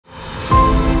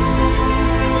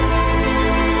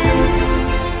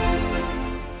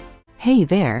Hey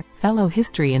there, fellow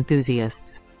history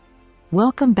enthusiasts.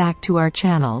 Welcome back to our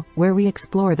channel, where we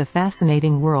explore the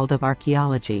fascinating world of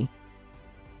archaeology.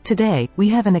 Today, we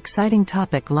have an exciting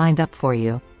topic lined up for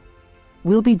you.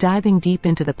 We'll be diving deep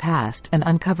into the past and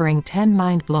uncovering 10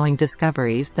 mind-blowing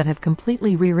discoveries that have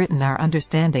completely rewritten our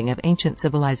understanding of ancient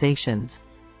civilizations.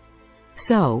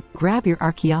 So, grab your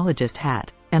archaeologist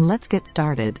hat, and let's get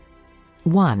started.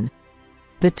 1.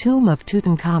 The tomb of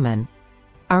Tutankhamun.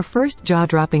 Our first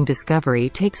jaw-dropping discovery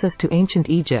takes us to ancient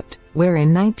Egypt, where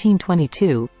in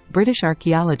 1922, British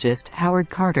archaeologist Howard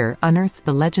Carter unearthed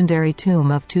the legendary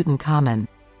tomb of Tutankhamun.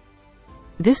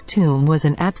 This tomb was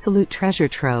an absolute treasure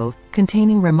trove,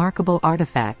 containing remarkable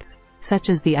artifacts, such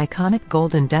as the iconic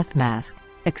golden death mask,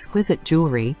 exquisite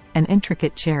jewelry, and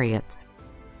intricate chariots.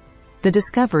 The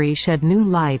discovery shed new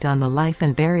light on the life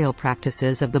and burial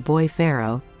practices of the boy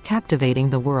pharaoh, captivating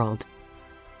the world.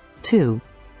 2.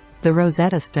 The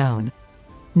Rosetta Stone.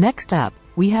 Next up,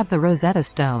 we have the Rosetta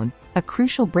Stone, a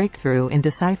crucial breakthrough in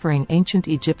deciphering ancient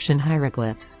Egyptian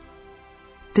hieroglyphs.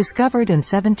 Discovered in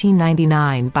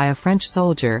 1799 by a French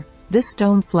soldier, this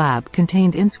stone slab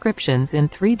contained inscriptions in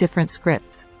 3 different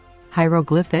scripts: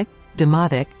 hieroglyphic,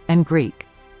 Demotic, and Greek.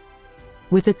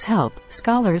 With its help,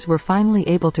 scholars were finally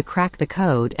able to crack the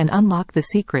code and unlock the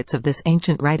secrets of this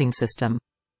ancient writing system.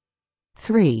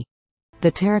 3.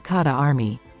 The Terracotta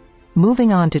Army.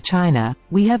 Moving on to China,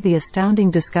 we have the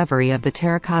astounding discovery of the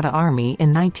Terracotta Army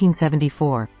in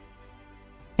 1974.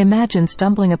 Imagine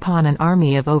stumbling upon an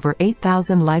army of over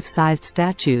 8,000 life-sized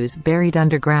statues buried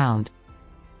underground.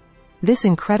 This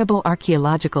incredible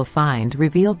archaeological find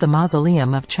revealed the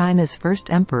mausoleum of China's first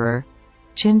emperor,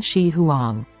 Qin Shi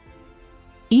Huang.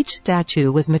 Each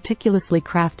statue was meticulously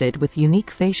crafted with unique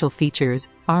facial features,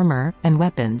 armor, and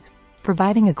weapons,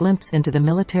 providing a glimpse into the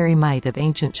military might of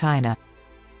ancient China.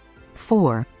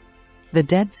 4. The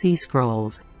Dead Sea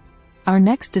Scrolls. Our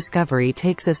next discovery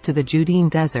takes us to the Judean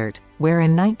Desert, where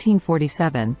in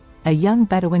 1947, a young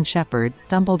Bedouin shepherd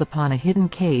stumbled upon a hidden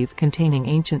cave containing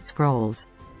ancient scrolls.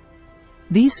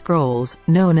 These scrolls,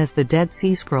 known as the Dead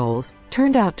Sea Scrolls,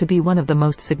 turned out to be one of the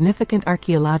most significant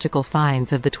archaeological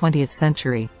finds of the 20th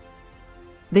century.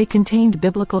 They contained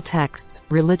biblical texts,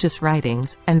 religious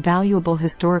writings, and valuable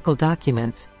historical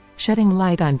documents, shedding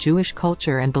light on Jewish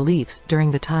culture and beliefs during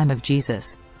the time of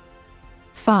Jesus.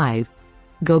 5.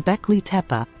 Göbekli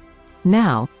Tepe.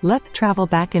 Now, let's travel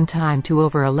back in time to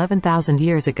over 11,000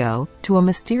 years ago, to a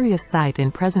mysterious site in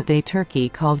present-day Turkey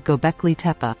called Göbekli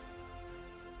Tepe.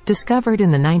 Discovered in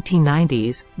the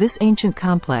 1990s, this ancient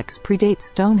complex predates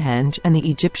Stonehenge and the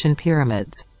Egyptian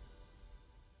pyramids.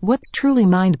 What's truly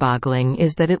mind-boggling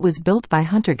is that it was built by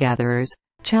hunter-gatherers,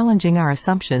 challenging our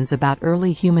assumptions about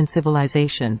early human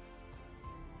civilization.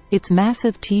 Its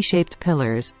massive T-shaped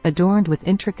pillars, adorned with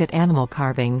intricate animal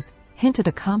carvings, hint at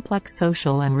a complex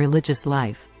social and religious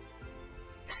life.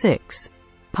 6.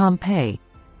 Pompeii.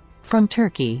 From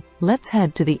Turkey, let's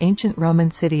head to the ancient Roman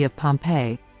city of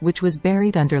Pompeii, which was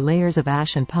buried under layers of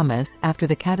ash and pumice after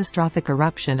the catastrophic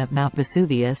eruption of Mount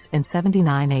Vesuvius in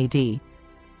 79 AD.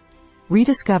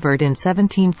 Rediscovered in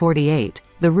 1748,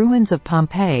 the ruins of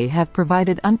Pompeii have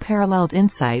provided unparalleled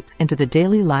insights into the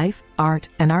daily life, art,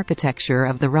 and architecture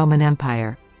of the Roman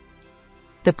Empire.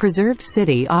 The preserved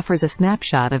city offers a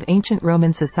snapshot of ancient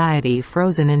Roman society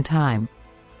frozen in time.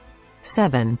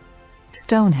 7.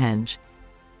 Stonehenge.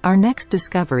 Our next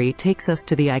discovery takes us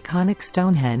to the iconic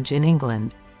Stonehenge in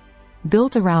England.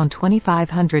 Built around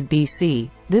 2500 BC,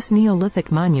 this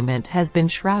Neolithic monument has been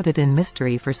shrouded in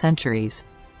mystery for centuries.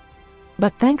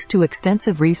 But thanks to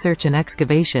extensive research and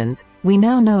excavations, we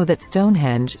now know that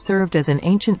Stonehenge served as an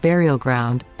ancient burial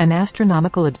ground, an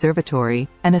astronomical observatory,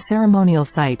 and a ceremonial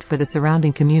site for the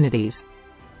surrounding communities.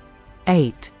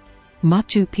 8.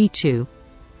 Machu Picchu.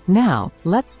 Now,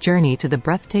 let's journey to the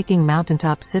breathtaking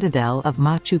mountaintop citadel of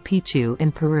Machu Picchu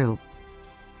in Peru.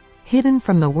 Hidden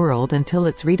from the world until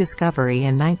its rediscovery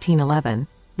in 1911,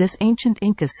 this ancient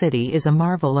Inca city is a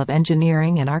marvel of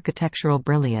engineering and architectural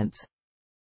brilliance.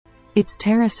 Its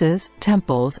terraces,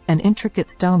 temples, and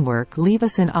intricate stonework leave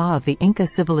us in awe of the Inca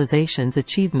civilization's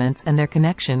achievements and their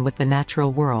connection with the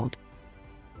natural world.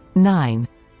 9.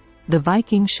 The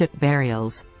Viking ship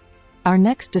burials. Our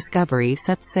next discovery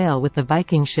sets sail with the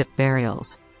Viking ship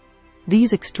burials.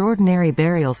 These extraordinary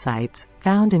burial sites,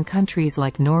 found in countries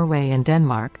like Norway and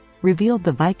Denmark, revealed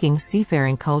the Viking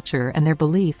seafaring culture and their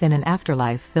belief in an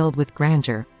afterlife filled with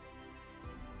grandeur.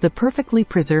 The perfectly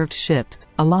preserved ships,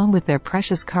 along with their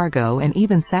precious cargo and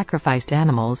even sacrificed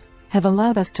animals, have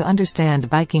allowed us to understand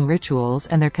Viking rituals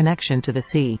and their connection to the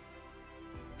sea.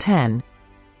 10.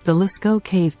 The Lascaux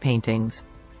cave paintings.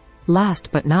 Last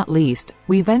but not least,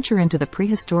 we venture into the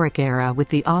prehistoric era with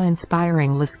the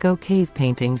awe-inspiring Lascaux cave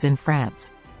paintings in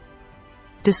France.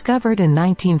 Discovered in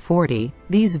 1940,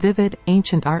 these vivid,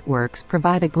 ancient artworks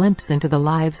provide a glimpse into the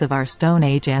lives of our Stone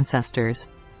Age ancestors.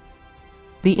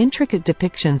 The intricate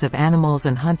depictions of animals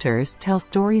and hunters tell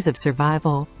stories of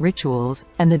survival, rituals,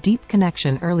 and the deep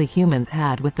connection early humans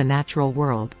had with the natural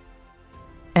world.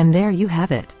 And there you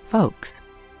have it, folks.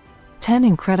 10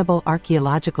 incredible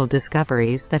archaeological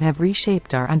discoveries that have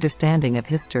reshaped our understanding of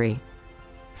history.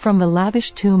 From the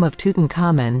lavish tomb of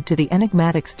Tutankhamun to the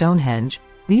enigmatic Stonehenge,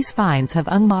 these finds have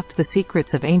unlocked the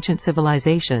secrets of ancient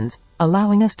civilizations,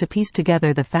 allowing us to piece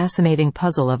together the fascinating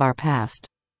puzzle of our past.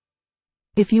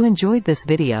 If you enjoyed this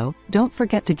video, don't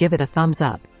forget to give it a thumbs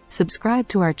up, subscribe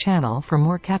to our channel for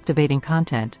more captivating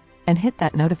content, and hit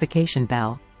that notification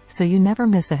bell, so you never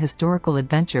miss a historical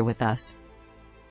adventure with us.